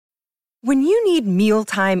When you need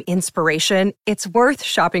mealtime inspiration, it's worth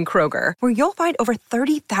shopping Kroger, where you'll find over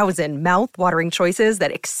 30,000 mouth-watering choices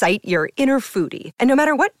that excite your inner foodie. And no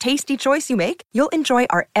matter what tasty choice you make, you'll enjoy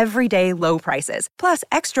our everyday low prices, plus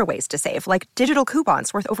extra ways to save, like digital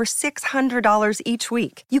coupons worth over $600 each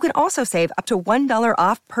week. You can also save up to $1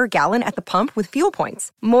 off per gallon at the pump with fuel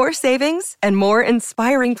points. More savings and more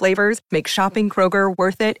inspiring flavors make shopping Kroger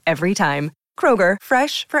worth it every time. Kroger,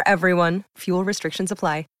 fresh for everyone. Fuel restrictions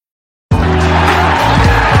apply.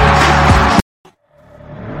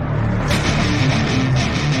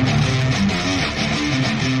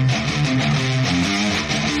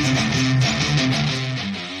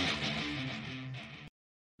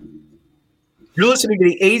 You're listening to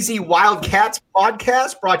the AZ Wildcats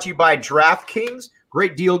podcast brought to you by DraftKings.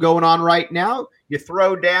 Great deal going on right now. You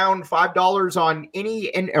throw down $5 on any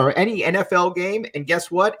NFL game, and guess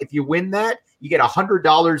what? If you win that, you get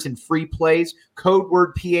 $100 in free plays. Code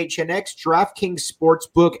word PHNX, DraftKings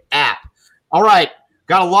Sportsbook app. All right,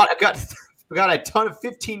 got a ton of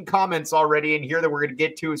 15 comments already in here that we're going to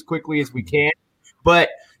get to as quickly as we can. But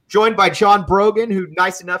joined by John Brogan, who's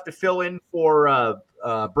nice enough to fill in for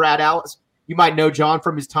Brad Allis. You might know John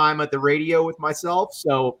from his time at the radio with myself,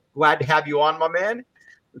 so glad to have you on, my man.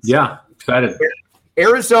 Excited.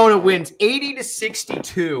 Arizona wins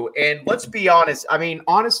 80-62, and let's be honest. I mean,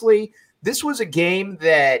 honestly, this was a game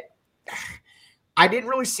that I didn't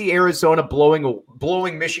really see Arizona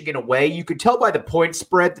blowing Michigan away. You could tell by the point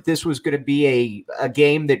spread that this was going to be a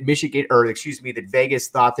game that that Vegas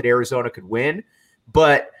thought that Arizona could win,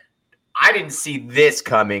 but I didn't see this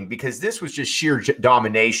coming because this was just sheer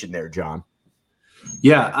domination there, John.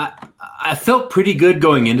 Yeah, I felt pretty good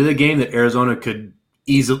going into the game that Arizona could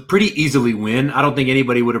pretty easily win. I don't think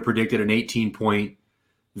anybody would have predicted an 18-point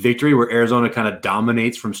victory where Arizona kind of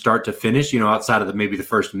dominates from start to finish, outside of maybe the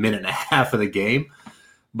first minute and a half of the game.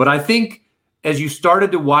 But I think as you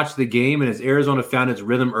started to watch the game and as Arizona found its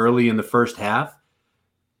rhythm early in the first half,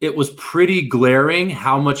 it was pretty glaring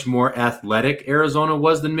how much more athletic Arizona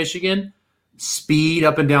was than Michigan. Speed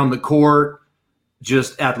up and down the court,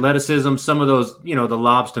 just athleticism, some of those, the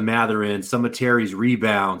lobs to Matherin, some of Terry's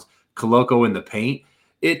rebounds, Koloko in the paint.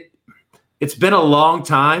 It's been a long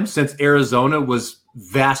time since Arizona was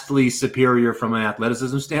vastly superior from an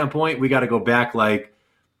athleticism standpoint. We got to go back like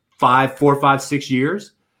 4, 5, 6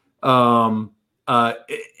 years. Amazing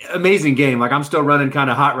game. Like I'm still running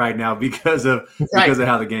kind of hot right now because of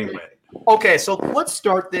how the game went. Okay, so let's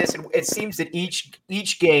start this. And it seems that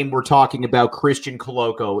each game we're talking about Christian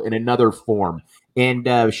Koloko in another form.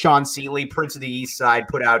 And Sean Seeley, Prince of the East Side,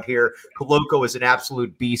 put out here, Koloko is an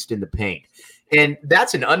absolute beast in the paint. And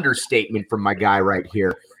that's an understatement from my guy right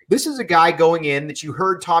here. This is a guy going in that you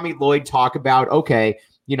heard Tommy Lloyd talk about. Okay,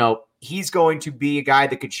 he's going to be a guy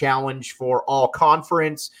that could challenge for all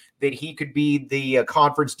conference, that he could be the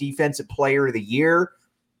conference defensive player of the year.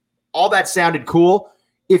 All that sounded cool.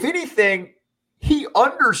 If anything, he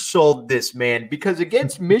undersold this man because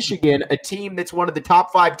against Michigan, a team that's one of the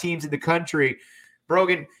top 5 teams in the country,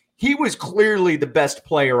 Brogan, he was clearly the best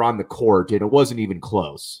player on the court, and it wasn't even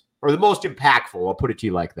close. Or the most impactful, I'll put it to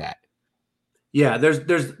you like that. Yeah,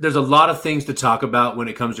 there's a lot of things to talk about when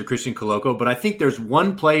it comes to Christian Koloko, but I think there's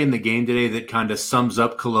one play in the game today that kind of sums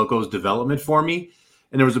up Koloko's development for me.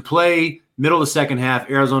 And there was a play, middle of the second half,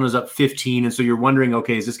 Arizona's up 15, and so you're wondering,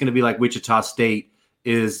 okay, is this going to be like Wichita State?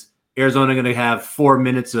 Is Arizona going to have 4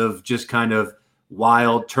 minutes of just kind of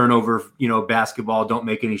wild turnover, basketball, don't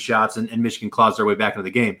make any shots, and Michigan claws their way back into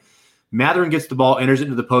the game? Matherin gets the ball, enters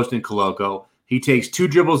into the post in Koloko. He takes 2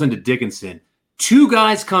 dribbles into Dickinson. 2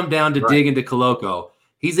 guys come down to dig into Koloko.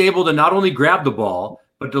 He's able to not only grab the ball,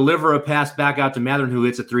 but deliver a pass back out to Matherin, who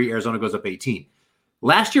hits a 3. Arizona goes up 18.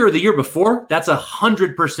 Last year or the year before, that's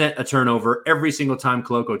 100% a turnover every single time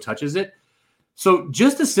Koloko touches it. So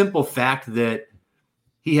just the simple fact that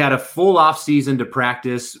he had a full offseason to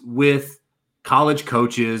practice with college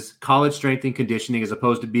coaches, college strength and conditioning, as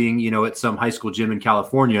opposed to being, at some high school gym in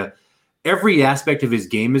California. Every aspect of his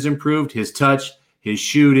game is improved. His touch, his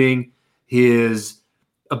shooting, his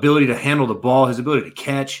ability to handle the ball, his ability to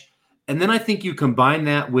catch. And then I think you combine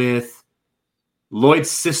that with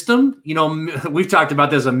Lloyd's system. We've talked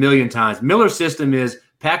about this a million times. Miller's system is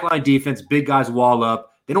pack line defense, big guys wall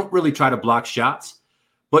up. They don't really try to block shots.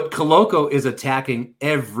 But Koloko is attacking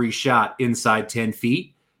every shot inside 10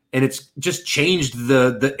 feet. And it's just changed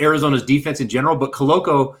the Arizona's defense in general. But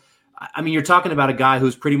Koloko, I mean, you're talking about a guy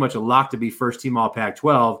who's pretty much a lock to be first team all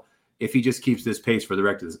Pac-12. if he just keeps this pace for the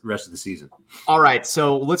rest of the season. All right,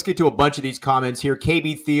 so let's get to a bunch of these comments here.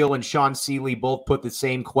 KB Thiel and Sean Seeley both put the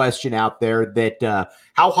same question out there that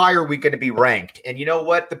how high are we going to be ranked? And you know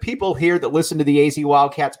what? The people here that listen to the AZ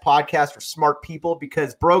Wildcats podcast are smart people,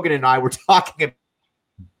 because Brogan and I were talking about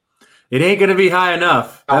it ain't going to be high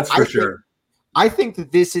enough. That's for sure. I think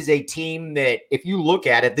that this is a team that, if you look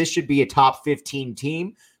at it, this should be a top 15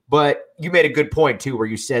 team. But you made a good point, too, where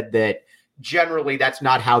you said that generally that's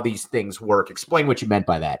not how these things work. Explain what you meant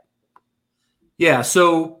by that. Yeah,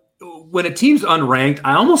 so when a team's unranked,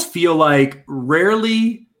 I almost feel like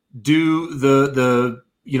rarely do the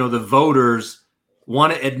voters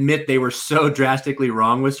want to admit they were so drastically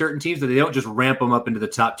wrong with certain teams that they don't just ramp them up into the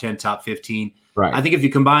top 10, top 15. Right. I think if you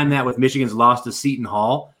combine that with Michigan's loss to Seton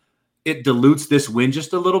Hall, it dilutes this win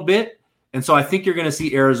just a little bit. And so I think you're going to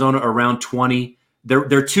see Arizona around 20.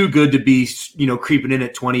 They're too good to be, creeping in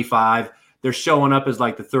at 25. They're showing up as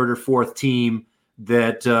like the third or fourth team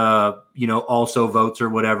that, also votes or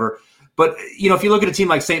whatever. But, if you look at a team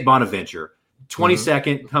like St. Bonaventure,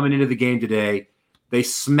 22nd coming into the game today, they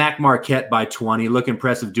smack Marquette by 20. Look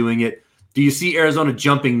impressive doing it. Do you see Arizona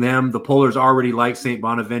jumping them? The pollers already like St.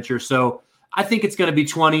 Bonaventure. So I think it's going to be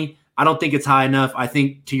 20. I don't think it's high enough. I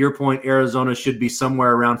think, to your point, Arizona should be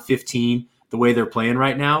somewhere around 15 the way they're playing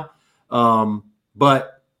right now.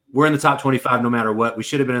 But we're in the top 25 no matter what. We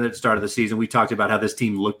should have been at the start of the season. We talked about how this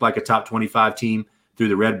team looked like a top 25 team through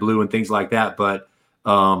the red, blue, and things like that. But,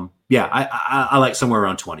 I like somewhere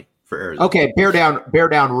around 20 for Arizona. Okay, Bear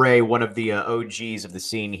Down Ray, one of the OGs of the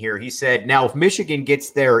scene here, he said, now if Michigan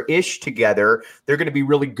gets their ish together, they're going to be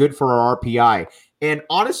really good for our RPI. And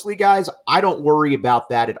honestly, guys, I don't worry about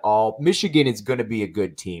that at all. Michigan is going to be a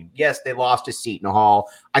good team. Yes, they lost to Seton Hall.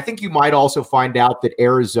 I think you might also find out that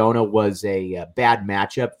Arizona was a bad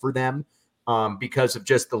matchup for them because of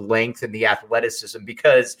just the length and the athleticism.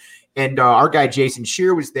 And our guy Jason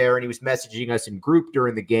Shear was there, and he was messaging us in group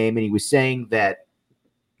during the game, and he was saying that,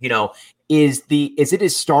 is it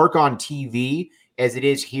as stark on TV as it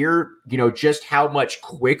is here, just how much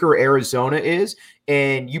quicker Arizona is.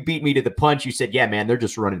 And you beat me to the punch. You said, yeah, man, they're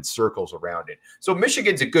just running circles around it. So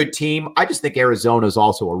Michigan's a good team. I just think Arizona is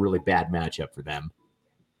also a really bad matchup for them.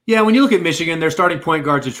 Yeah, when you look at Michigan, their starting point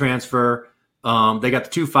guard's a transfer. They got the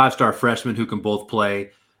 2 5-star freshmen who can both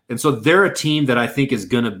play. And so they're a team that I think is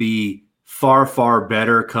going to be far, far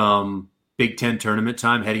better come Big Ten tournament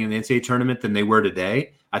time, heading in the NCAA tournament, than they were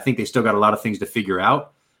today. I think they still got a lot of things to figure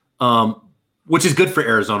out. Which is good for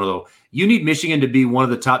Arizona, though. You need Michigan to be one of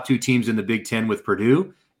the top 2 teams in the Big Ten with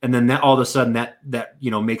Purdue, and then that all of a sudden that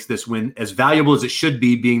makes this win as valuable as it should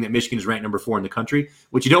be, being that Michigan is ranked number 4 in the country.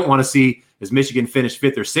 What you don't want to see is Michigan finish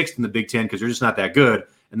 5th or 6th in the Big Ten because they're just not that good,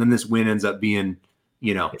 and then this win ends up being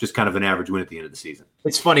just kind of an average win at the end of the season.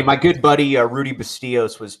 It's funny. My good buddy Rudy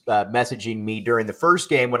Bastillos was messaging me during the first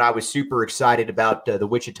game when I was super excited about the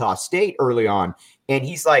Wichita State early on, and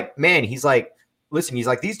he's like, listen, he's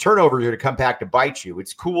like, these turnovers are going to come back to bite you.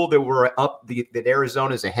 It's cool that we're up, that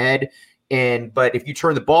Arizona's ahead, but if you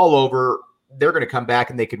turn the ball over, they're going to come back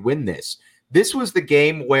and they could win this. This was the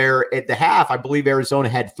game where at the half, I believe Arizona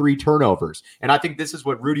had 3 turnovers. And I think this is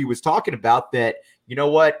what Rudy was talking about, that, you know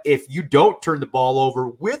what, if you don't turn the ball over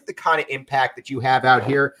with the kind of impact that you have out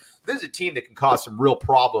here, this is a team that can cause some real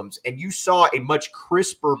problems. And you saw a much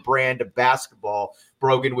crisper brand of basketball,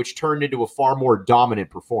 Brogan, which turned into a far more dominant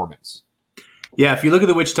performance. Yeah, if you look at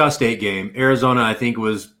the Wichita State game, Arizona, I think,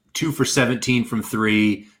 was 2 for 17 from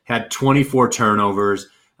 3, had 24 turnovers.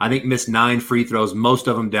 I think missed 9 free throws, most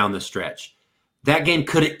of them down the stretch. That game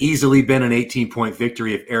could have easily been an 18-point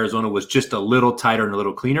victory if Arizona was just a little tighter and a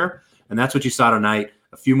little cleaner. And that's what you saw tonight.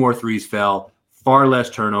 A few more threes fell, far less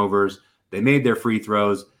turnovers. They made their free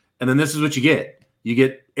throws. And then this is what you get. You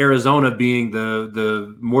get Arizona being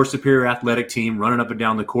the more superior athletic team running up and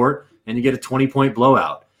down the court, and you get a 20-point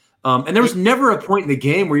blowout. And there was never a point in the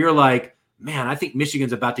game where you're like, man, I think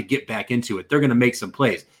Michigan's about to get back into it. They're going to make some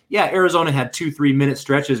plays. Yeah, Arizona had 2-3-minute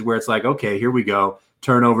stretches where it's like, okay, here we go.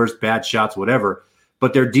 Turnovers, bad shots, whatever.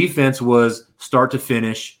 But their defense was start to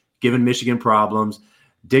finish, giving Michigan problems.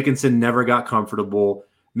 Dickinson never got comfortable.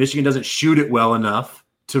 Michigan doesn't shoot it well enough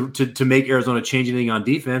to make Arizona change anything on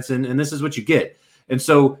defense, and this is what you get. And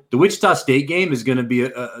so the Wichita State game is going to be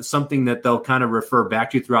something that they'll kind of refer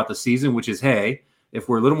back to throughout the season, which is, hey, if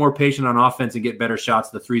we're a little more patient on offense and get better shots,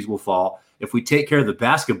 the threes will fall. If we take care of the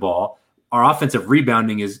basketball, our offensive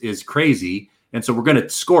rebounding is crazy. And so we're going to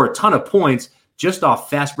score a ton of points just off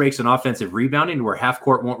fast breaks and offensive rebounding, where half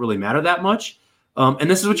court won't really matter that much. And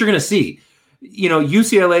this is what you're going to see.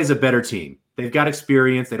 UCLA is a better team. They've got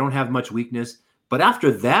experience. They don't have much weakness. But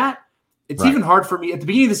after that, it's even hard for me. At the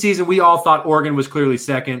beginning of the season, we all thought Oregon was clearly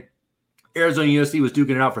second. Arizona USC was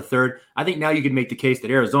duking it out for third. I think now you can make the case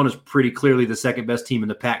that Arizona's pretty clearly the second best team in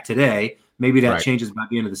the pack today. Maybe that changes by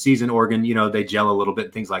the end of the season. Oregon, they gel a little bit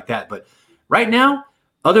and things like that. But right now,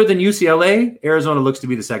 other than UCLA, Arizona looks to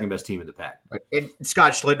be the second best team in the pack. And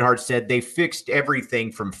Scott Schlittenhardt said they fixed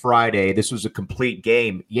everything from Friday. This was a complete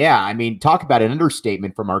game. Yeah, I mean, talk about an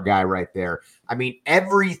understatement from our guy right there. I mean,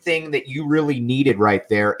 everything that you really needed right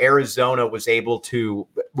there, Arizona was able to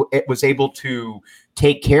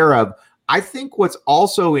take care of. I think what's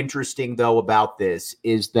also interesting, though, about this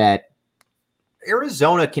is that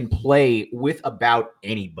Arizona can play with about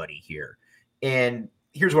anybody here. And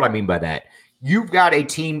here's what I mean by that. You've got a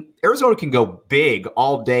team. Arizona can go big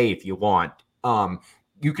all day if you want.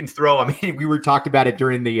 You can throw. I mean, we were talking about it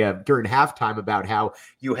during halftime about how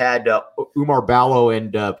you had Umar Ballo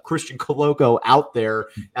and Christian Coloco out there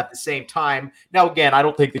at the same time. Now, again, I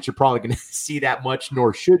don't think that you're probably going to see that much,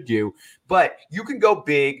 nor should you. But you can go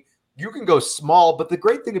big. You can go small. But the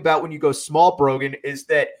great thing about when you go small, Brogan, is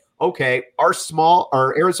that okay, our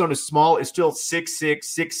Arizona small is still 6'6",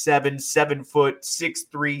 6'7", 7 foot,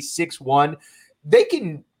 6'3", 6'1". They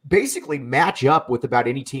can basically match up with about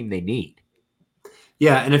any team they need.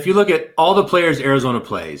 Yeah, and if you look at all the players Arizona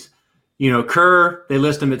plays, Kerr, they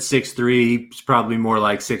list him at 6'3", it's probably more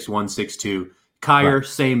like 6'1", 6'2". Kyer, right.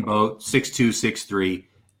 Same boat, 6'2", 6'3".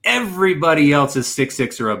 Everybody else is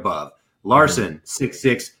 6'6" or above. Larson,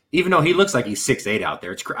 6'6", even though he looks like he's 6'8" out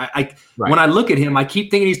there. It's right. When I look at him, I keep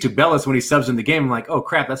thinking he's Tubelis when he subs in the game. I'm like, oh,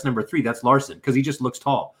 crap, that's number 3. That's Larson because he just looks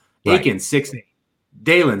tall. Right. Aiken, 6'8".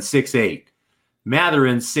 Dalen, 6'8".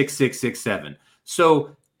 Matherin, 6'6", 6'7".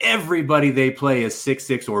 So everybody they play is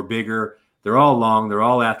 6'6" or bigger. They're all long. They're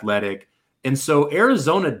all athletic. And so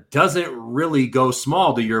Arizona doesn't really go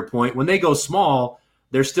small, to your point. When they go small,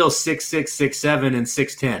 they're still 6'6", 6'7", and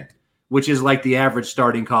 6'10", which is like the average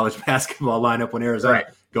starting college basketball lineup when Arizona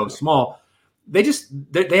goes small. They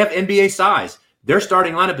have NBA size. Their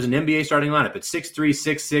starting lineup is an NBA starting lineup. It's 6'3",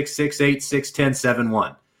 6'6", 6'8", 6'10",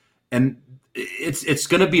 7'1". And it's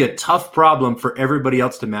going to be a tough problem for everybody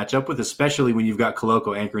else to match up with, especially when you've got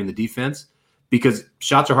Coloco anchoring the defense, because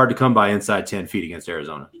shots are hard to come by inside 10 feet against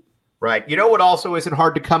Arizona. Right. You know what also isn't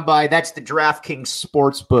hard to come by? That's the DraftKings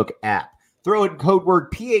Sportsbook app. Throw in code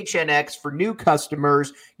word PHNX for new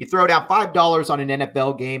customers. You throw down $5 on an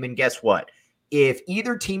NFL game, and guess what? If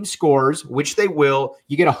either team scores, which they will,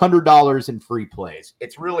 you get $100 in free plays.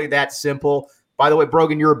 It's really that simple. By the way,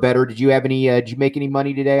 Brogan, you're a bettor. Did you make any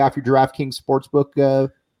money today off your DraftKings Sportsbook?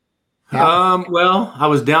 Well, I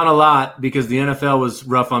was down a lot because the NFL was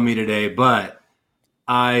rough on me today, but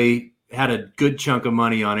I had a good chunk of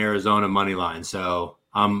money on Arizona money line, so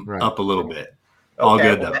I'm up a little bit. All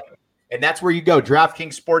good though. And that's where you go.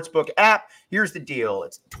 DraftKings Sportsbook app. Here's the deal.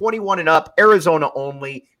 It's 21 and up, Arizona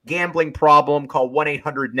only. Gambling problem, call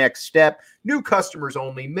 1-800-NEXT-STEP. New customers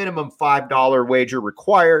only. Minimum $5 wager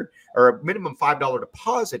required, or a minimum $5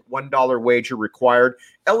 deposit, $1 wager required.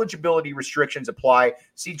 Eligibility restrictions apply.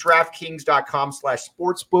 See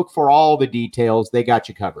DraftKings.com/sportsbook for all the details. They got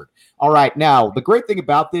you covered. All right. Now, the great thing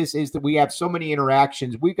about this is that we have so many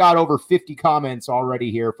interactions. We got over 50 comments already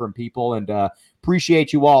here from people, and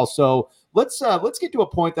appreciate you all. So let's get to a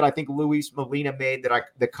point that I think Luis Molina made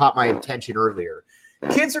that caught my attention earlier.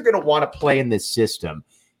 Kids are going to want to play in this system.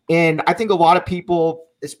 And I think a lot of people,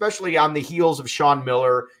 especially on the heels of Sean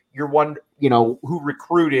Miller, you're one, who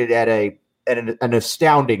recruited at an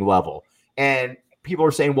astounding level. And people are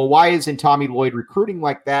saying, well, why isn't Tommy Lloyd recruiting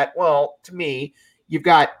like that? Well, to me,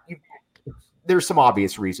 there's some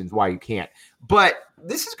obvious reasons why you can't. But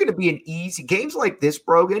this is going to be an easy games like this,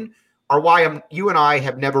 Brogan, are why you and I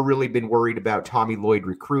have never really been worried about Tommy Lloyd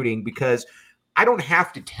recruiting, because I don't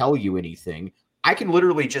have to tell you anything. I can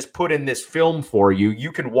literally just put in this film for you.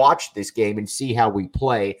 You can watch this game and see how we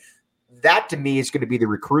play. That, to me, is going to be the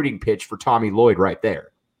recruiting pitch for Tommy Lloyd right there.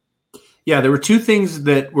 Yeah, there were two things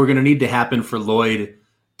that were going to need to happen for Lloyd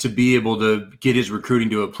to be able to get his recruiting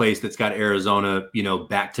to a place that's got Arizona,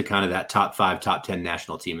 back to kind of that top 5, top 10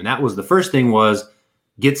 national team. And that was the first thing, was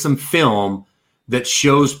get some film that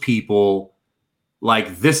shows people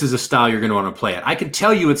like this is a style you're going to want to play at. I can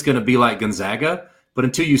tell you it's going to be like Gonzaga, but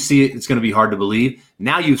until you see it, it's going to be hard to believe.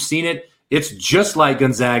 Now you've seen it. It's just like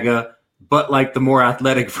Gonzaga, but like the more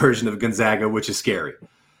athletic version of Gonzaga, which is scary.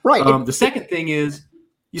 Right. The second thing is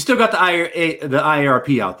you still got the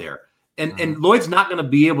IARP out there. And Lloyd's not going to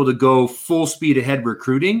be able to go full speed ahead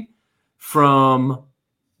recruiting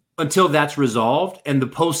until that's resolved. And the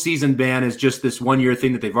postseason ban is just this 1-year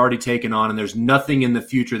thing that they've already taken on. And there's nothing in the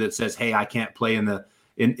future that says, hey, I can't play in the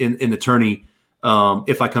tourney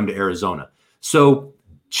if I come to Arizona. So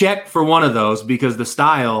check for one of those, because the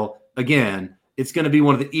style, again, it's going to be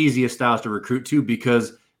one of the easiest styles to recruit to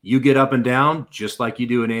because you get up and down just like you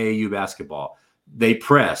do in AAU basketball. They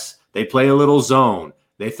press. They play a little zone.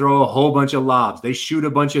 They throw a whole bunch of lobs. They shoot a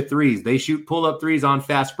bunch of threes. They shoot pull-up threes on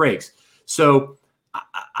fast breaks. So,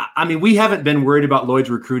 I mean, we haven't been worried about Lloyd's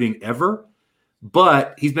recruiting ever,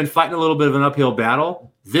 but he's been fighting a little bit of an uphill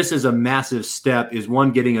battle. This is a massive step, is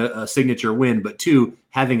one, getting a signature win, but two,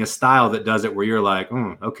 having a style that does it where you're like,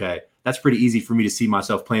 okay, that's pretty easy for me to see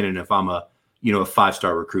myself playing in if I'm a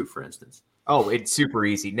 5-star recruit, for instance. Oh, it's super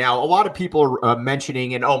easy. Now, a lot of people are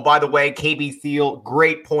mentioning, and by the way, KB Thiel,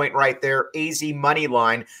 great point right there. AZ money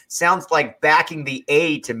line sounds like backing the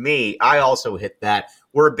A to me. I also hit that.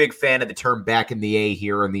 We're a big fan of the term back in the A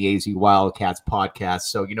here on the AZ Wildcats podcast.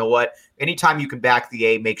 So you know what? Anytime you can back the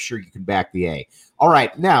A, make sure you can back the A. All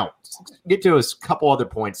right, now let's get to a couple other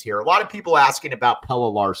points here. A lot of people asking about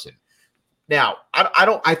Pelle Larsson. Now,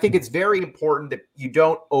 I think it's very important that you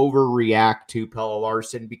don't overreact to Pelle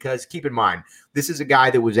Larsson because keep in mind, this is a guy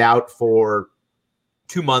that was out for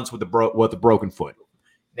 2 months with a broken foot.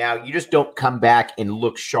 Now, you just don't come back and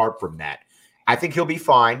look sharp from that. I think he'll be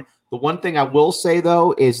fine. The one thing I will say,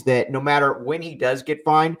 though, is that no matter when he does get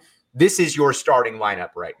fine, this is your starting lineup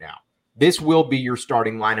right now. This will be your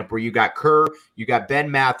starting lineup where you got Kerr, you got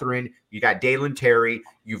Ben Mathurin, you got Dalen Terry,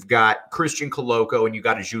 you've got Christian Koloko, and you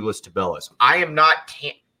got Azuolas Tubelis.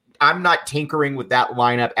 I'm not tinkering with that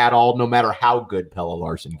lineup at all, no matter how good Pelle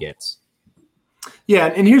Larsson gets. Yeah,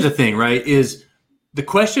 and here's the thing, right, is the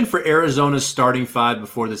question for Arizona's starting five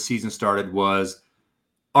before the season started was,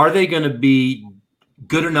 are they going to be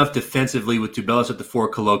good enough defensively with Tubelis at the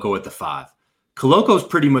 4, Koloko at the 5? Koloko's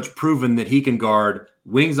pretty much proven that he can guard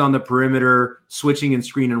wings on the perimeter, switching and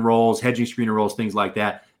screen and rolls, hedging screen and rolls, things like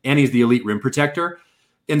that. And he's the elite rim protector.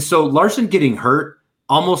 And so Larsson getting hurt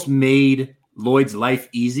almost made Lloyd's life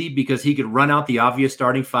easy because he could run out the obvious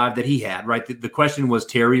starting five that he had, right? The question was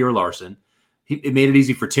Terry or Larsson. It made it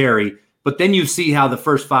easy for Terry. But then you see how the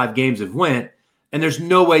first 5 games have went, and there's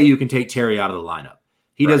no way you can take Terry out of the lineup.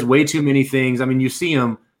 He does way too many things. I mean, you see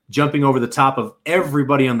him jumping over the top of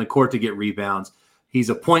everybody on the court to get rebounds. He's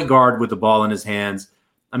a point guard with the ball in his hands.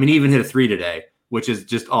 I mean, he even hit a 3 today, which is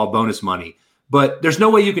just all bonus money. But there's no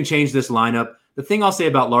way you can change this lineup. The thing I'll say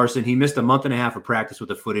about Larsson, he missed a month and a half of practice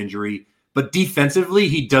with a foot injury, but defensively,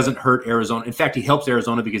 he doesn't hurt Arizona. In fact, he helps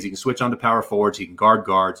Arizona because he can switch on to power forwards. He can guard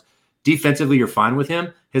guards. Defensively, you're fine with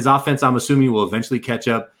him. His offense, I'm assuming, will eventually catch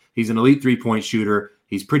up. He's an elite 3-point shooter.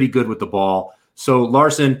 He's pretty good with the ball. So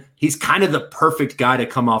Larsson, he's kind of the perfect guy to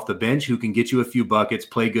come off the bench who can get you a few buckets,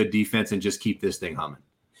 play good defense, and just keep this thing humming.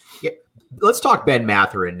 Yeah. Let's talk Ben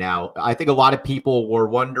Mathurin now. I think a lot of people were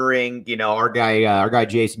wondering, our guy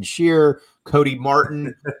Jason Shear, Cody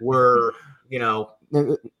Martin weren't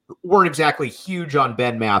exactly huge on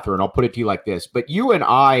Ben Mathurin. I'll put it to you like this. But you and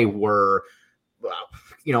I were,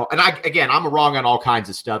 and I'm wrong on all kinds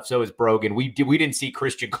of stuff. So is Brogan. We didn't see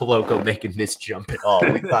Christian Koloko making this jump at all.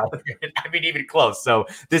 We thought, even close. So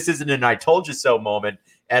this isn't an I told you so moment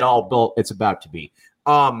at all, but it's about to be.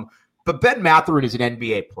 But Ben Mathurin is an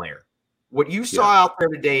NBA player. What you saw out there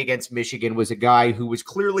today against Michigan was a guy who was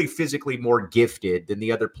clearly physically more gifted than the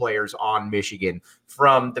other players on Michigan,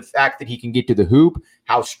 from the fact that he can get to the hoop,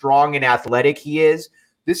 how strong and athletic he is.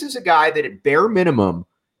 This is a guy that at bare minimum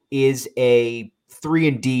is a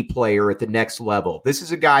 3-and-D player at the next level. This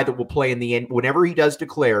is a guy that will play in the end. Whenever he does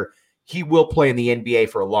declare, he will play in the NBA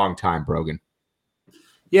for a long time, Brogan.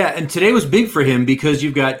 Yeah, and today was big for him because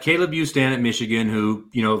you've got Caleb Houston at Michigan, who,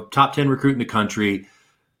 top 10 recruit in the country,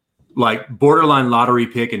 like borderline lottery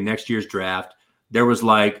pick in next year's draft. There was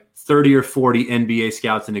like 30 or 40 NBA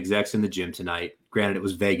scouts and execs in the gym tonight. Granted, it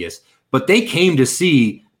was Vegas, but they came to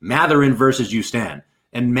see Mathurin versus Houston.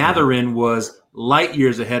 And Mathurin was light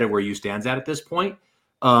years ahead of where Houston's at this point.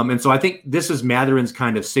 And so I think this is Mathurin's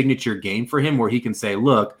kind of signature game for him where he can say,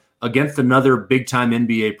 look, against another big-time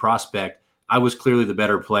NBA prospect, I was clearly the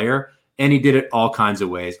better player. And he did it all kinds of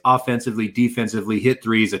ways, offensively, defensively, hit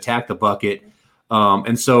threes, attack the bucket.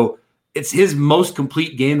 And so it's his most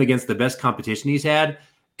complete game against the best competition he's had.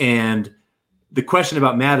 And the question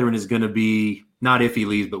about Mathurin is going to be not if he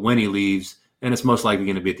leaves, but when he leaves. And it's most likely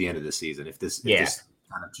going to be at the end of the season if this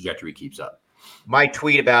kind of trajectory keeps up. My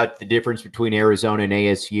tweet about the difference between Arizona and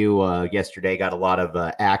ASU yesterday got a lot of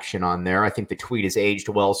action on there. I think the tweet has aged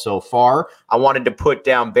well so far. I wanted to put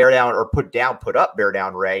up Bear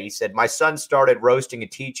Down Ray. He said, my son started roasting a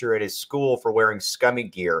teacher at his school for wearing scummy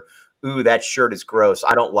gear. Ooh, that shirt is gross.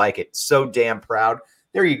 I don't like it. So damn proud.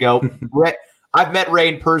 There you go. I've met Ray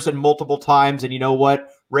in person multiple times, and you know what?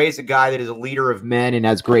 Ray's a guy that is a leader of men and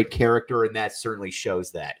has great character, and that certainly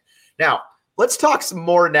shows that. Now, Let's talk some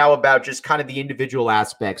more now about just kind of the individual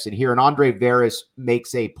aspects in here. And Andre Veras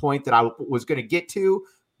makes a point that I was going to get to,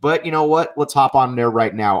 but you know what? Let's hop on there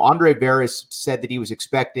right now. Andre Veras said that he was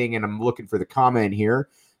expecting, and I'm looking for the comment here,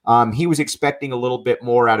 he was expecting a little bit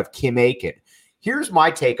more out of Kim Aiken. Here's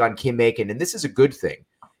my take on Kim Aiken, and this is a good thing,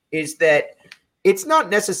 is that it's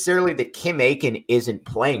not necessarily that Kim Aiken isn't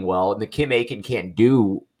playing well and that Kim Aiken can't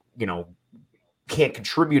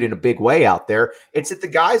contribute in a big way out there. It's that the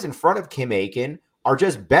guys in front of Kim Aiken are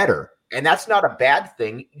just better. And that's not a bad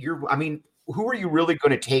thing. Who are you really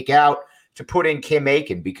going to take out to put in Kim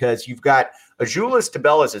Aiken? Because you've got Azuolas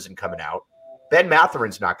Tubelis isn't coming out. Ben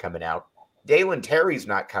Matherin's not coming out. Dalen Terry's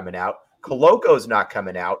not coming out. Koloko's not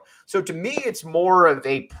coming out. So to me, it's more of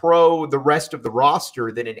a pro the rest of the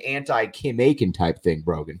roster than an anti-Kim Aiken type thing,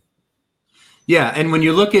 Brogan. Yeah, and when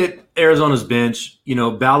you look at Arizona's bench,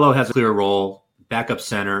 Ballo has a clear role. Backup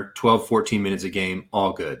center, 12, 14 minutes a game,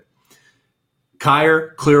 all good.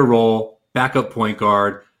 Kyer, clear role, backup point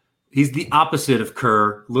guard. He's the opposite of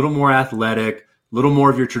Kerr, a little more athletic, a little more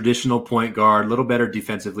of your traditional point guard, a little better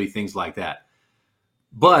defensively, things like that.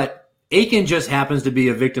 But Aiken just happens to be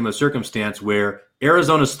a victim of circumstance where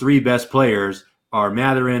Arizona's three best players are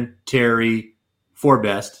Matherin, Terry, four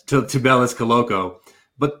best, Tubelis, Koloko.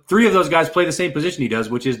 But three of those guys play the same position he does,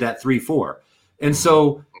 which is that 3-4. And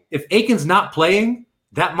so if Aiken's not playing,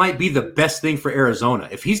 that might be the best thing for Arizona.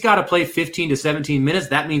 If he's got to play 15 to 17 minutes,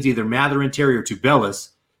 that means either Matherin, Terry, or Tubelis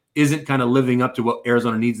isn't kind of living up to what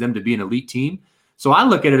Arizona needs them to be an elite team. So I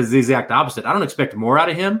look at it as the exact opposite. I don't expect more out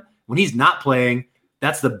of him. When he's not playing,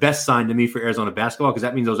 that's the best sign to me for Arizona basketball, because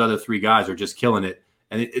that means those other three guys are just killing it,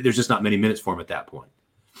 and there's just not many minutes for him at that point.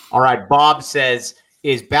 All right, Bob says,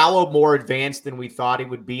 is Ballo more advanced than we thought he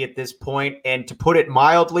would be at this point? And to put it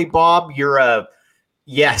mildly, Bob, you're a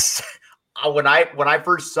yes. When I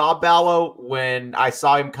first saw Ballo, when I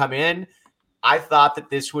saw him come in, I thought that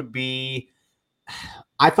this would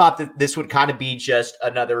kind of be just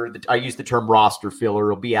another, I use the term roster filler.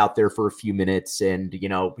 He'll be out there for a few minutes and,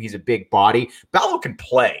 he's a big body. Ballo can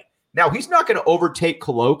play. Now, he's not going to overtake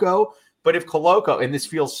Koloko, but if Koloko, and this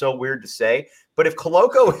feels so weird to say, but if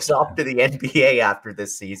Koloko is off to the NBA after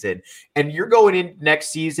this season and you're going in next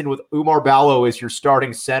season with Oumar Ballo as your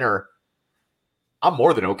starting center, I'm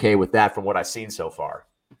more than okay with that from what I've seen so far.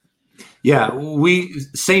 Yeah,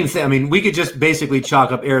 same thing. I mean, we could just basically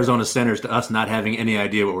chalk up Arizona centers to us not having any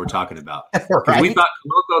idea what we're talking about. Right? We thought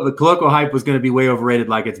the Koloko hype was going to be way overrated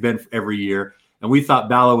like it's been every year. And we thought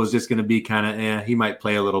Ballo was just going to be kind of, he might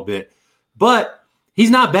play a little bit. But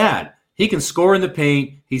he's not bad. He can score in the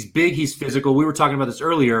paint. He's big. He's physical. We were talking about this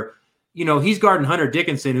earlier. He's guarding Hunter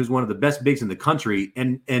Dickinson, who's one of the best bigs in the country,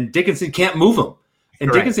 and Dickinson can't move him. And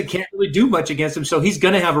Correct. Dickinson can't really do much against him, so he's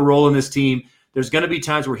going to have a role in this team. There's going to be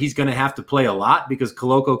times where he's going to have to play a lot because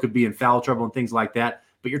Koloko could be in foul trouble and things like that,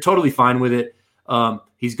 but you're totally fine with it.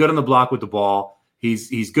 He's good on the block with the ball.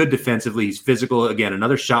 He's good defensively. He's physical. Again,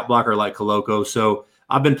 another shot blocker like Koloko. So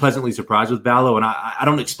I've been pleasantly surprised with Ballo, and I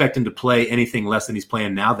don't expect him to play anything less than he's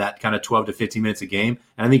playing now, that kind of 12 to 15 minutes a game.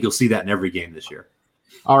 And I think you'll see that in every game this year.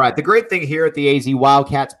 All right. The great thing here at the AZ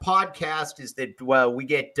Wildcats podcast is that we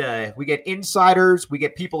get insiders, we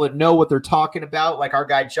get people that know what they're talking about, like our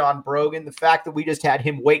guy John Brogan. The fact that we just had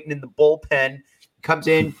him waiting in the bullpen, comes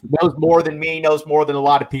in, knows more than me, knows more than a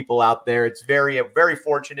lot of people out there. It's very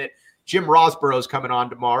fortunate. Jim Rosborough is coming on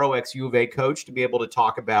tomorrow, ex-U of A coach, to be able to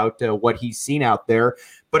talk about what he's seen out there.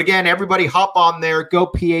 But again, everybody hop on there, go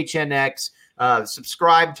PHNX,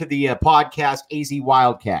 subscribe to the podcast AZ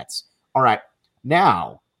Wildcats. All right.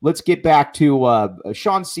 Now, let's get back to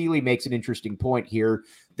Sean Seeley makes an interesting point here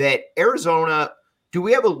that Arizona, do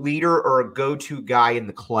we have a leader or a go-to guy in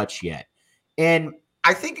the clutch yet? And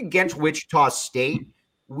I think against Wichita State,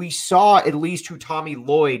 we saw at least who Tommy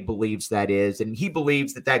Lloyd believes that is, and he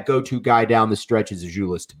believes that go-to guy down the stretch is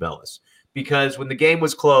Azuolas Tubelis. Because when the game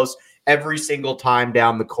was close, every single time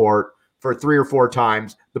down the court for 3 or 4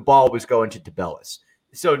 times, the ball was going to Tubelis.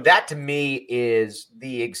 So that to me is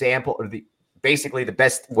the example, or basically the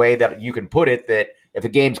best way that you can put it, that if a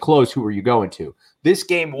game's close, who are you going to? This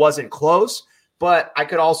game wasn't close, but I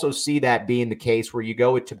could also see that being the case where you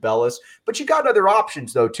go with Tubelis. But you got other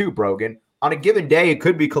options, though, too, Brogan. On a given day, it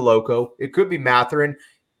could be Koloko. It could be Matherin.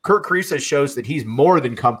 Kirk Kriisa shows that he's more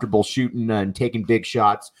than comfortable shooting and taking big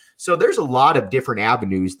shots. So there's a lot of different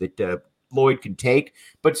avenues that Lloyd can take.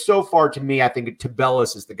 But so far, to me, I think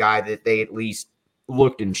Tubelis is the guy that they at least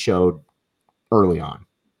looked and showed early on.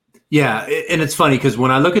 Yeah, and it's funny because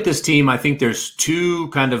when I look at this team, I think there's two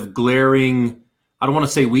kind of glaring, I don't want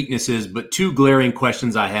to say weaknesses, but two glaring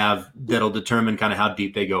questions I have that'll determine kind of how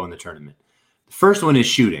deep they go in the tournament. The first one is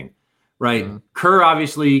shooting, right? Mm-hmm. Kerr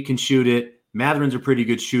obviously can shoot it. Matherin's a pretty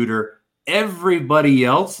good shooter. Everybody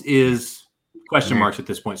else is question marks at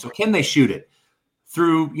this point. So can they shoot it?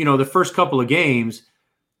 Through, the first couple of games,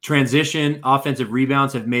 transition, offensive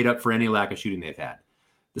rebounds have made up for any lack of shooting they've had.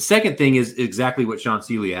 The second thing is exactly what Sean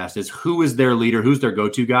Seeley asked, is who is their leader? Who's their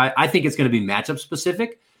go-to guy? I think it's going to be matchup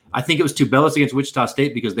specific. I think it was Tubelis against Wichita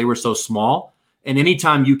State because they were so small. And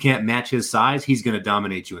anytime you can't match his size, he's going to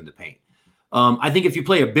dominate you in the paint. I think if you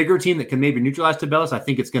play a bigger team that can maybe neutralize Tubelis, I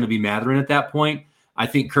think it's going to be Mathurin at that point. I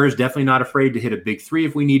think Kerr's definitely not afraid to hit a big three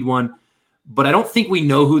if we need one. But I don't think we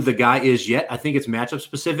know who the guy is yet. I think it's matchup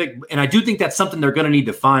specific. And I do think that's something they're going to need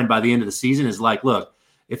to find by the end of the season is like, look,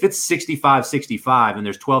 if it's 65-65 and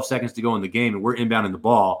there's 12 seconds to go in the game and we're inbounding the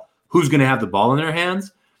ball, who's going to have the ball in their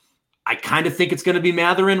hands? I kind of think it's going to be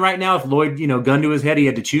Mathurin right now. If Lloyd, gun to his head, he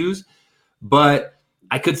had to choose. But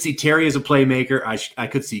I could see Terry as a playmaker. I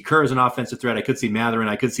could see Kerr as an offensive threat. I could see Mathurin.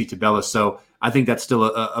 I could see Tubelis. So I think that's still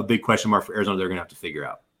a big question mark for Arizona they're going to have to figure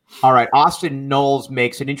out. All right. Austin Knowles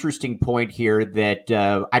makes an interesting point here that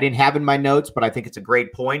I didn't have in my notes, but I think it's a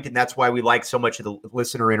great point, and that's why we like so much of the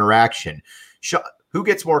listener interaction. Who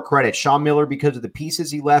gets more credit, Sean Miller because of the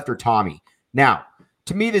pieces he left or Tommy? Now,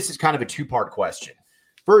 to me, this is kind of a two-part question.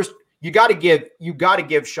 First, you got to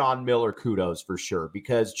give Sean Miller kudos for sure,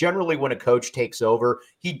 because generally when a coach takes over,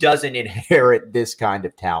 he doesn't inherit this kind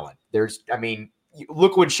of talent.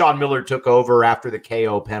 Look when Sean Miller took over after the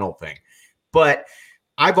KO Pennell thing. But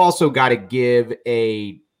I've also got to give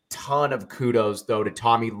a ton of kudos, though, to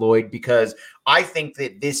Tommy Lloyd, because I think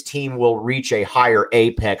that this team will reach a higher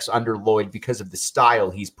apex under Lloyd because of the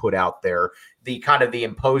style he's put out there, the kind of the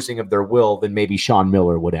imposing of their will than maybe Sean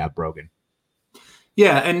Miller would have, Brogan.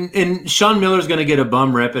 Yeah, and Sean Miller's going to get a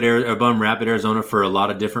bum rap at Arizona for a lot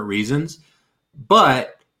of different reasons.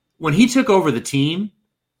 But when he took over the team,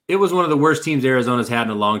 it was one of the worst teams Arizona's had in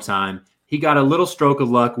a long time. He got a little stroke of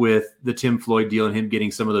luck with the Tim Floyd deal and him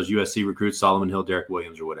getting some of those USC recruits, Solomon Hill, Derek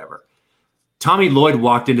Williams, or whatever. Tommy Lloyd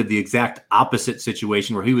walked into the exact opposite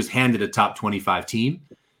situation where he was handed a top 25 team.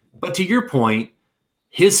 But to your point,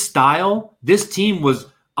 his style, this team was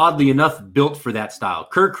oddly enough built for that style.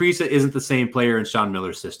 Kerr Kriisa isn't the same player in Sean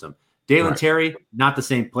Miller's system. Dalen Terry, not the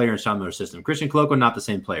same player in Sean Miller's system. Christian Koloko, not the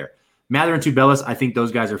same player. Mather and Tubelis, I think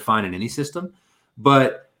those guys are fine in any system.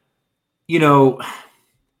 But,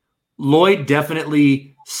 Lloyd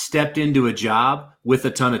definitely stepped into a job with a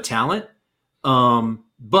ton of talent.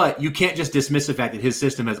 But you can't just dismiss the fact that his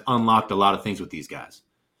system has unlocked a lot of things with these guys.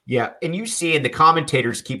 Yeah, and you see, and the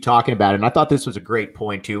commentators keep talking about it, and I thought this was a great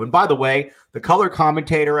point, too. And by the way, the color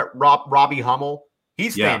commentator at Robbie Hummel,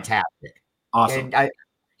 he's fantastic. Awesome. And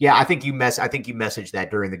I think you messaged that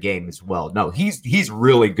during the game as well. No, he's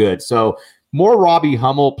really good. So more Robbie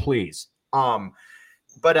Hummel, please.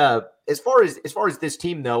 But as far as this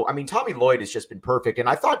team, though, Tommy Lloyd has just been perfect. And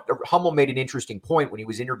I thought Hummel made an interesting point when he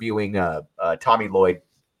was interviewing Tommy Lloyd.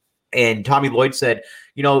 And Tommy Lloyd said,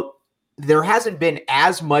 there hasn't been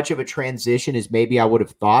as much of a transition as maybe I would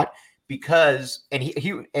have thought, because, and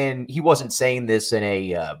he wasn't saying this in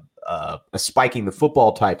a spiking the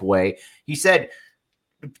football type way. He said,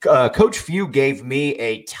 Coach Few gave me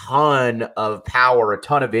a ton of power, a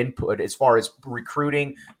ton of input as far as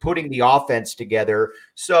recruiting, putting the offense together.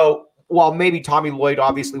 So while maybe Tommy Lloyd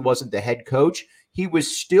obviously wasn't the head coach, he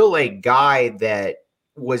was still a guy that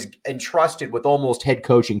was entrusted with almost head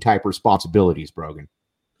coaching type responsibilities, Brogan.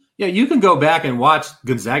 Yeah, you can go back and watch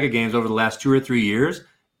Gonzaga games over the last 2 or 3 years,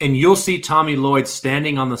 and you'll see Tommy Lloyd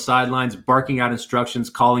standing on the sidelines, barking out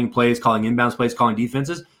instructions, calling plays, calling inbounds plays, calling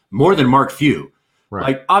defenses, more than Mark Few. Right.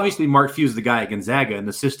 Like, obviously, Mark Few is the guy at Gonzaga, and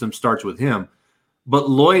the system starts with him. But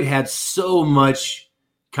Lloyd had so much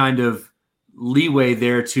kind of leeway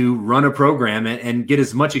there to run a program and get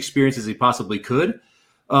as much experience as he possibly could.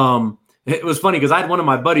 It was funny because I had one of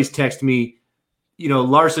my buddies text me,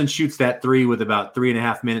 Larson shoots that three with about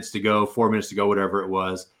 3.5 minutes to go, 4 minutes to go, whatever it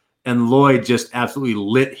was. And Lloyd just absolutely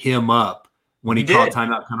lit him up when he called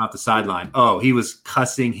timeout coming off the sideline. Oh, he was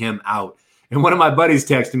cussing him out. And one of my buddies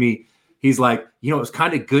texted me, he's like, it was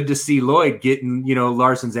kind of good to see Lloyd getting,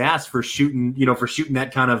 Larson's ass for shooting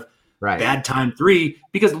that kind of bad time three,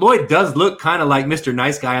 because Lloyd does look kind of like Mr.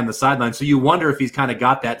 Nice Guy on the sideline. So you wonder if he's kind of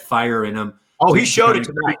got that fire in him. Oh, he showed it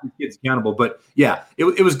tonight. Kids accountable. But yeah,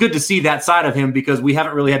 it was good to see that side of him, because we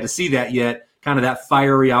haven't really had to see that yet. Kind of that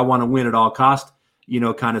fiery, I want to win at all cost,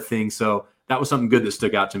 kind of thing. So that was something good that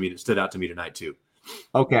stood out to me tonight too.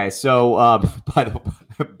 Okay. So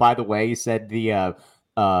by the way, you said the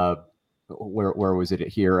where was it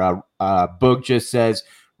here? Boog just says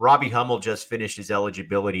Robbie Hummel just finished his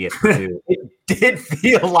eligibility at Purdue. It did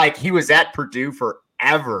feel like he was at Purdue for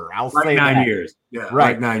forever. I'll like say 9 that. years. Yeah,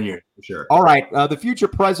 Right. like 9 years for sure. All right. The future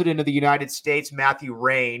president of the United States, Matthew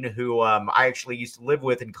Rain, who I actually used to live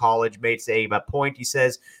with in college, made a point. He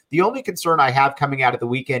says, the only concern I have coming out of the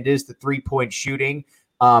weekend is the 3-point shooting.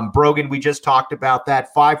 Brogan, we just talked about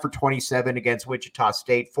that. 5 for 27 against Wichita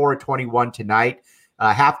State, 4 of 21 tonight.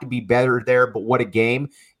 Have to be better there, but what a game.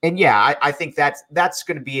 And yeah, I think that's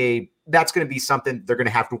going to be something they're going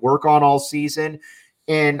to have to work on all season.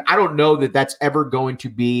 And I don't know that that's ever going to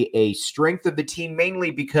be a strength of the team, mainly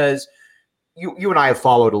because you and I have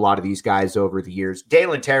followed a lot of these guys over the years.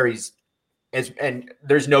 Dalen Terry's, and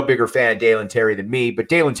there's no bigger fan of Dalen Terry than me, but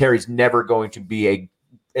Dalen Terry's never going to be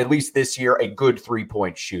at least this year, a good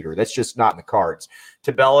 3-point shooter. That's just not in the cards.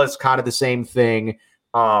 Tabella's kind of the same thing.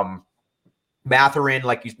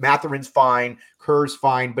 Matherin's fine, Kerr's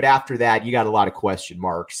fine, but after that, you got a lot of question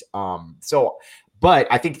marks. But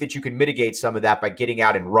I think that you can mitigate some of that by getting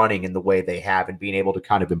out and running in the way they have and being able to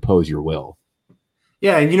kind of impose your will.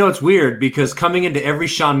 Yeah, and it's weird because coming into every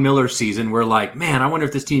Sean Miller season, we're like, man, I wonder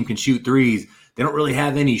if this team can shoot threes. They don't really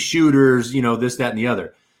have any shooters, this, that, and the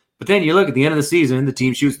other. But then you look at the end of the season, the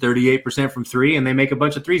team shoots 38% from three, and they make a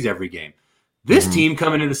bunch of threes every game. This team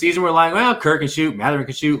coming into the season, we're like, well, Kerr can shoot, Matherin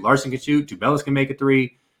can shoot, Larson can shoot, Tubelis can make a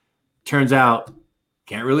three. Turns out,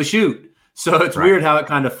 can't really shoot. So it's weird how it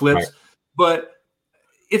kind of flips. Right. But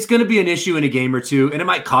it's going to be an issue in a game or two, and it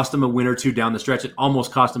might cost them a win or two down the stretch. It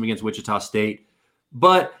almost cost them against Wichita State.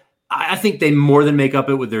 But I think they more than make up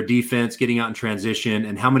it with their defense, getting out in transition,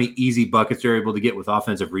 and how many easy buckets they're able to get with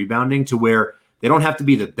offensive rebounding to where they don't have to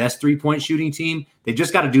be the best 3-point shooting team. They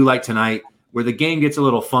just got to do like tonight, where the game gets a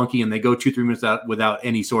little funky and they go 2-3 minutes out without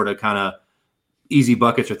any sort of kind of easy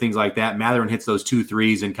buckets or things like that. Matherin hits those 2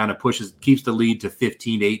 threes and kind of keeps the lead to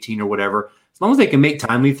 15 to 18 or whatever. As long as they can make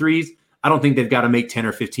timely threes, I don't think they've got to make 10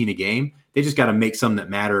 or 15 a game. They just got to make some that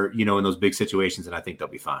matter, in those big situations, and I think they'll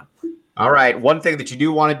be fine. All right. One thing that you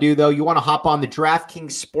do want to do, though, you want to hop on the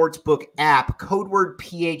DraftKings Sportsbook app, code word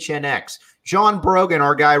PHNX. John Brogan,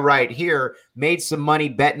 our guy right here, made some money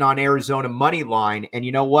betting on Arizona money line, and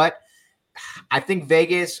you know what? I think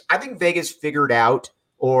Vegas figured out,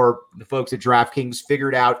 or the folks at DraftKings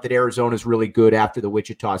figured out, that Arizona's really good after the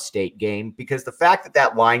Wichita State game, because the fact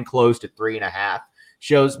that line closed at 3.5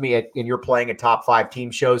 shows me, and you're playing a top 5 team,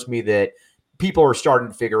 shows me that people are starting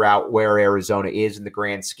to figure out where Arizona is in the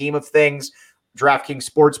grand scheme of things. DraftKings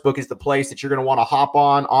Sportsbook is the place that you're going to want to hop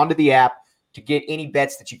onto the app to get any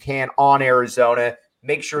bets that you can on Arizona.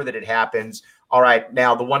 Make sure that it happens. All right,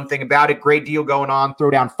 now the one thing about it, great deal going on. Throw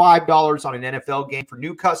down $5 on an NFL game for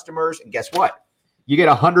new customers, and guess what? You get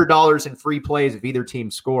 $100 in free plays if either team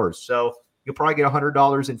scores. So you'll probably get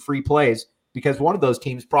 $100 in free plays because one of those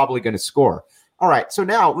teams is probably going to score. All right, so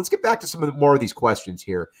now let's get back to some more of these questions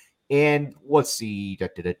here. And let's see.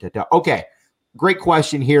 Okay, great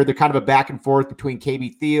question here. They're kind of a back and forth between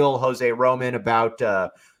KB Thiel, Jose Roman about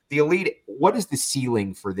the elite. What is the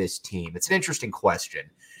ceiling for this team? It's an interesting question.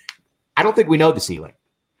 I don't think we know the ceiling.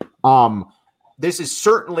 This is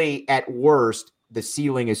certainly, at worst, the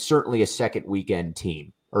ceiling is certainly a second weekend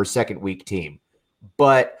team or a second week team.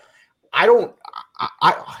 But I don't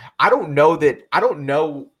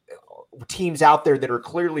know teams out there that are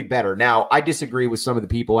clearly better. Now, I disagree with some of the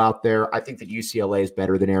people out there. I think that UCLA is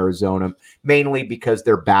better than Arizona, mainly because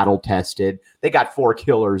they're battle tested. They got 4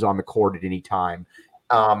 killers on the court at any time.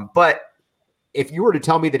 But if you were to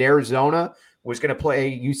tell me that Arizona was going to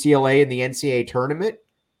play UCLA in the NCAA tournament,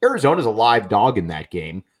 Arizona's a live dog in that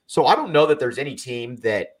game. So I don't know that there's any team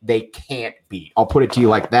that they can't beat. I'll put it to you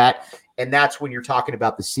like that. And that's when you're talking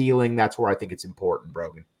about the ceiling. That's where I think it's important,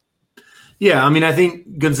 Brogan. Yeah, I mean, I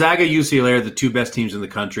think Gonzaga, UCLA are the 2 best teams in the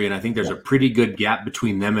country, and I think there's a pretty good gap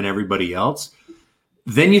between them and everybody else.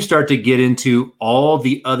 Then you start to get into all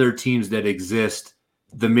the other teams that exist,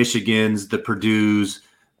 the Michigans, the Purdues,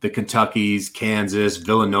 the Kentuckys, Kansas,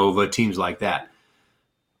 Villanova, teams like that.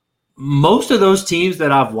 Most of those teams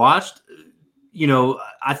that I've watched,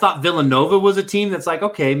 I thought Villanova was a team that's like,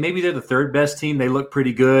 okay, maybe they're the 3rd best team. They look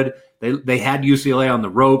pretty good. They had UCLA on the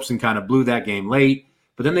ropes and kind of blew that game late.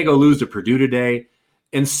 But then they go lose to Purdue today.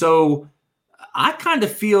 And so I kind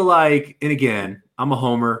of feel like, and again, I'm a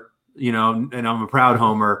homer, and I'm a proud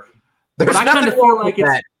homer. There's but I kind of feel like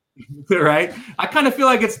that. It's right. I kind of feel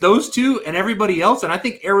like it's those 2 and everybody else. And I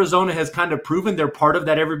think Arizona has kind of proven they're part of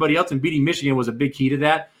that everybody else. And beating Michigan was a big key to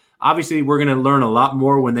that. Obviously, we're going to learn a lot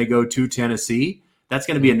more when they go to Tennessee. That's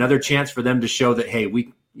going to be another chance for them to show that, hey,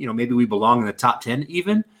 maybe we belong in the top 10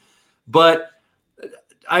 even. But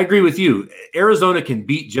I agree with you. Arizona can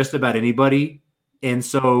beat just about anybody. And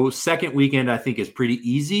so second weekend, I think, is pretty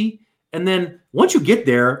easy. And then once you get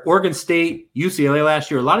there, Oregon State, UCLA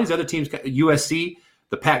last year, a lot of these other teams, USC,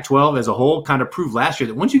 the Pac-12 as a whole kind of proved last year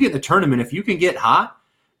that once you get in the tournament, if you can get hot,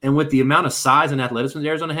 and with the amount of size and athleticism that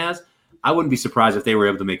Arizona has, I wouldn't be surprised if they were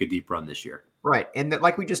able to make a deep run this year. Right. And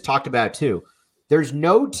like we just talked about too, there's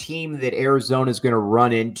no team that Arizona is going to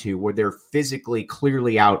run into where they're physically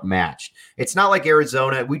clearly outmatched. It's not like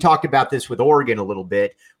Arizona. We talked about this with Oregon a little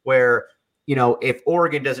bit, where, if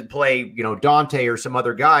Oregon doesn't play, Dante or some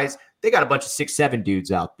other guys, they got a bunch of 6'7"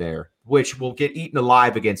 dudes out there, which will get eaten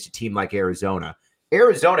alive against a team like Arizona.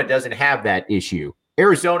 Arizona doesn't have that issue.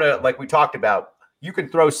 Arizona, like we talked about, you can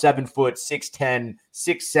throw 7 foot, 6'10",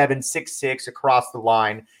 6'7", 6'6" across the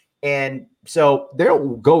line. And so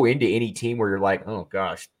they'll go into any team where you're like, oh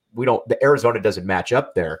gosh, the Arizona doesn't match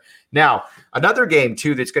up there. Now, another game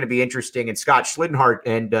too that's going to be interesting, and Scott Schlittenhart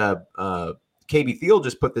and KB Thiel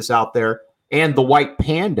just put this out there, and the White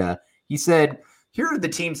Panda. He said, here are the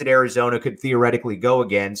teams that Arizona could theoretically go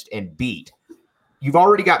against and beat. You've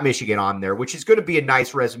already got Michigan on there, which is going to be a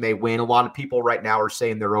nice resume win. A lot of people right now are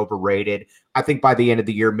saying they're overrated. I think by the end of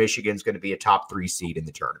the year, Michigan's going to be a top 3 seed in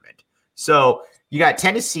the tournament. So you got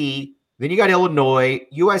Tennessee, then you got Illinois,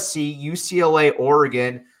 USC, UCLA,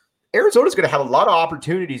 Oregon. Arizona's going to have a lot of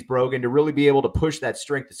opportunities, Brogan, to really be able to push that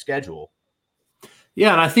strength of schedule.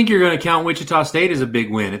 Yeah, and I think you're going to count Wichita State as a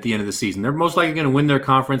big win at the end of the season. They're most likely going to win their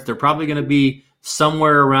conference. They're probably going to be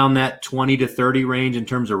somewhere around that 20 to 30 range in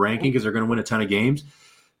terms of ranking because they're going to win a ton of games.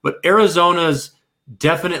 But Arizona's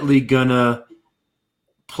definitely going to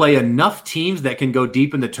play enough teams that can go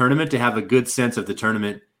deep in the tournament to have a good sense of the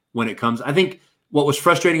tournament when it comes. I think what was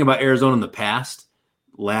frustrating about Arizona in the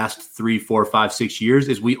last 3, 4, 5, 6 years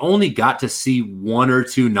is we only got to see 1 or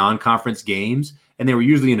 2 non-conference games, and they were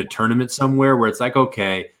usually in a tournament somewhere where it's like,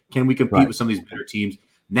 okay, can we compete with some of these better teams?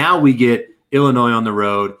 Now we get Illinois on the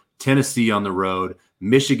road, Tennessee on the road,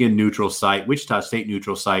 Michigan neutral site, Wichita State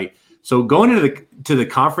neutral site. So going into the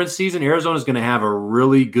conference season, Arizona's going to have a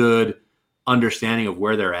really good understanding of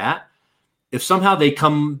where they're at. If somehow they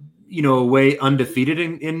come, away undefeated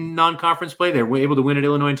in non-conference play, they're able to win at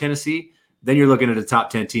Illinois and Tennessee, then you're looking at a top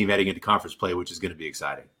 10 team heading into conference play, which is going to be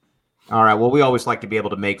exciting. All right. Well, we always like to be able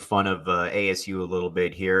to make fun of ASU a little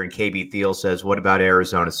bit here. And KB Thiel says, what about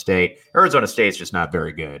Arizona State? Arizona State's just not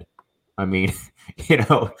very good. I mean,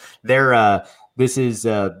 they're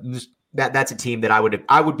that's a team that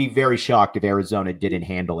I would be very shocked if Arizona didn't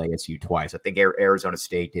handle ASU twice. I think Arizona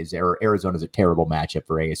State Arizona's a terrible matchup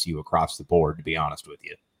for ASU across the board, to be honest with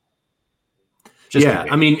you.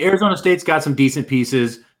 I mean, Arizona State's got some decent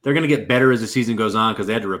pieces. They're going to get better as the season goes on because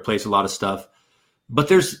they had to replace a lot of stuff. But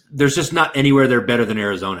there's just not anywhere they're better than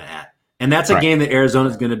Arizona at. And that's a game that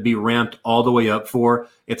Arizona's going to be ramped all the way up for.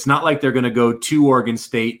 It's not like they're going to go to Oregon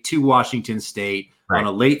State, to Washington State on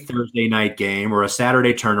a late Thursday night game or a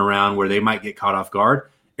Saturday turnaround where they might get caught off guard.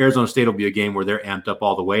 Arizona State will be a game where they're amped up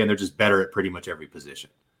all the way, and they're just better at pretty much every position.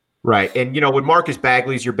 Right. And, when Marcus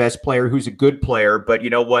Bagley's your best player, who's a good player, but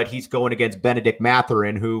you know what? He's going against Benedict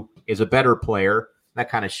Mathurin, who is a better player. That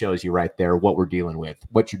kind of shows you right there what you're dealing with.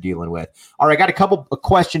 All right, I got a couple of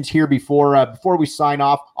questions here before we sign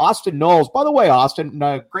off. Austin Knowles. By the way, Austin,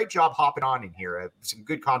 great job hopping on in here. Some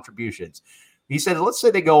good contributions. He said, let's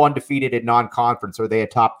say they go undefeated in non-conference. Are they a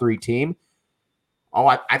top 3 team? Oh,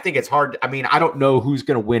 I think it's hard. I mean, I don't know who's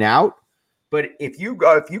going to win out. But if you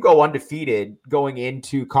go undefeated going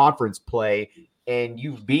into conference play and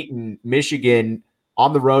you've beaten Michigan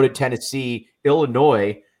on the road at Tennessee,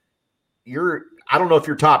 Illinois, I don't know if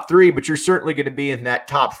you're top 3, but you're certainly going to be in that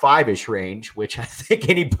top 5-ish range, which I think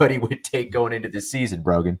anybody would take going into this season,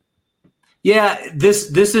 Brogan. Yeah,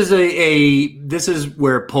 this is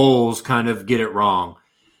where polls kind of get it wrong.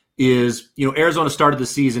 Arizona started the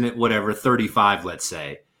season at 35, let's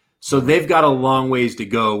say. So they've got a long ways to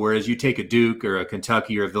go, whereas you take a Duke or a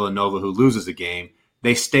Kentucky or a Villanova who loses a game,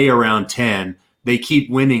 they stay around 10. They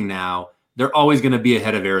keep winning now. They're always going to be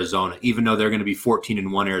ahead of Arizona, even though they're going to be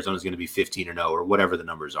 14-1. Arizona's going to be 15-0 or whatever the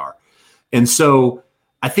numbers are. And so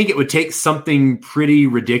I think it would take something pretty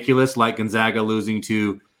ridiculous like Gonzaga losing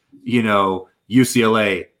to,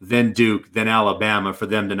 UCLA, then Duke, then Alabama for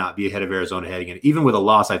them to not be ahead of Arizona heading in. Even with a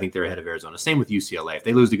loss, I think they're ahead of Arizona. Same with UCLA. If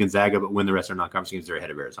they lose to Gonzaga but win the rest of their non-conference games, they're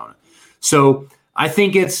ahead of Arizona. So I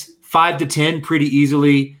think it's 5 to 10 pretty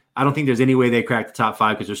easily. I don't think there's any way they crack the top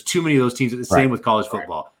 5 because there's too many of those teams. It's the same with college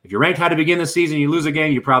football. If you're ranked high to begin the season, you lose a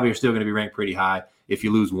game, you probably are still going to be ranked pretty high. If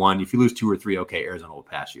you lose 1, if you lose 2 or 3, okay, Arizona will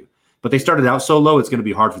pass you. But they started out so low, it's going to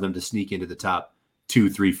be hard for them to sneak into the top 2,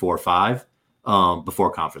 3, 4, 5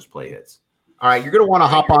 before conference play hits. All right, you're going to want to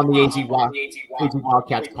hop on the AZ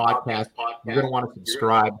Wildcats podcast. You're going to want to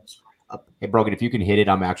subscribe. Hey, Brogan, if you can hit it,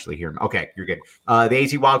 I'm actually here. Okay, you're good. The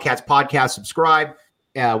AZ Wildcats podcast, subscribe.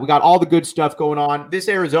 We got all the good stuff going on. This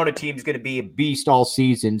Arizona team is going to be a beast all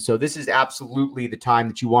season, so this is absolutely the time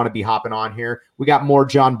that you want to be hopping on here. We got more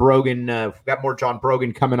John Brogan.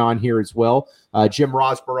 Coming on here as well. Jim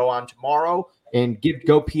Rosborough on tomorrow, and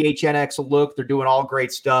go PHNX a look. They're doing all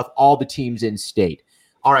great stuff. All the teams in state.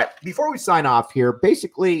 All right. Before we sign off here,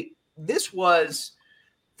 basically, this was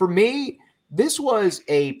for me. This was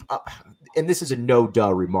and this is a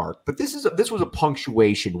no-duh remark, but this was a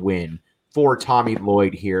punctuation win for Tommy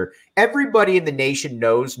Lloyd here. Everybody in the nation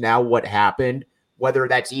knows now what happened, whether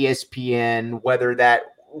that's ESPN,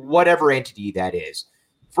 whatever entity that is.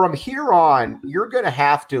 From here on, you're going to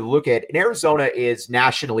have to look at, and Arizona is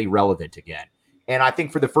nationally relevant again. And I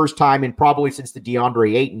think for the first time, and probably since the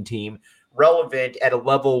DeAndre Ayton team, relevant at a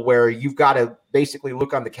level where you've got to basically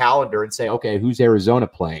look on the calendar and say, okay, who's Arizona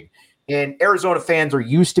playing? And Arizona fans are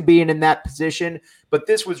used to being in that position, but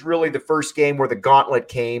this was really the first game where the gauntlet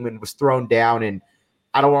came and was thrown down. And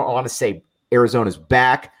I don't want to say Arizona's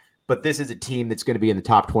back, but this is a team that's going to be in the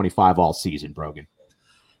top 25 all season, Brogan.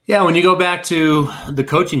 Yeah, when you go back to the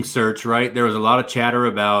coaching search, right, there was a lot of chatter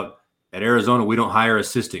about at Arizona, we don't hire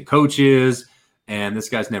assistant coaches, and this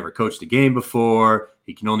guy's never coached a game before.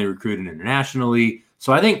 He can only recruit internationally.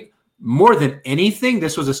 So I think more than anything,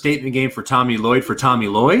 this was a statement game for Tommy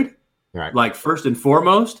Lloyd. Right. Like first and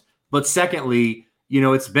foremost, but secondly,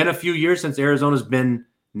 it's been a few years since Arizona's been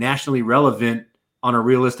nationally relevant on a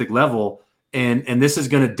realistic level, and this is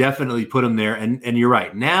going to definitely put them there. And you're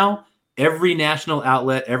right. Now, every national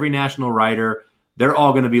outlet, every national writer, they're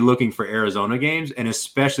all going to be looking for Arizona games, and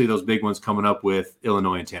especially those big ones coming up with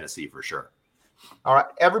Illinois and Tennessee for sure. All right,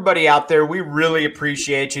 everybody out there, we really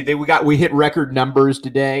appreciate you. We hit record numbers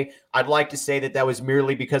today. I'd like to say that was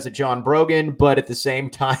merely because of John Brogan, but at the same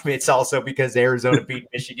time, it's also because Arizona beat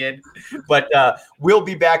Michigan. But we'll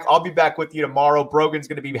be back. I'll be back with you tomorrow. Brogan's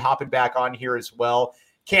going to be hopping back on here as well.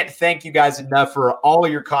 Can't thank you guys enough for all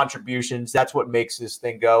of your contributions. That's what makes this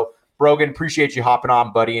thing go. Brogan, appreciate you hopping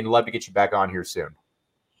on, buddy, and love to get you back on here soon.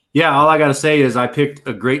 Yeah, all I got to say is I picked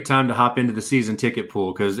a great time to hop into the season ticket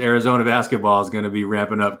pool because Arizona basketball is going to be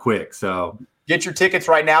ramping up quick. So get your tickets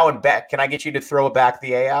right now and back. Can I get you to throw a back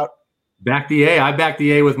the A out? Back the A. I backed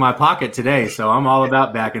the A with my pocket today, so I'm all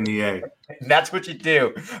about backing the A. That's what you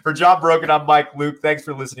do. For John Brogan, I'm Mike Luke. Thanks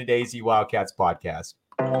for listening to AZ Wildcats podcast.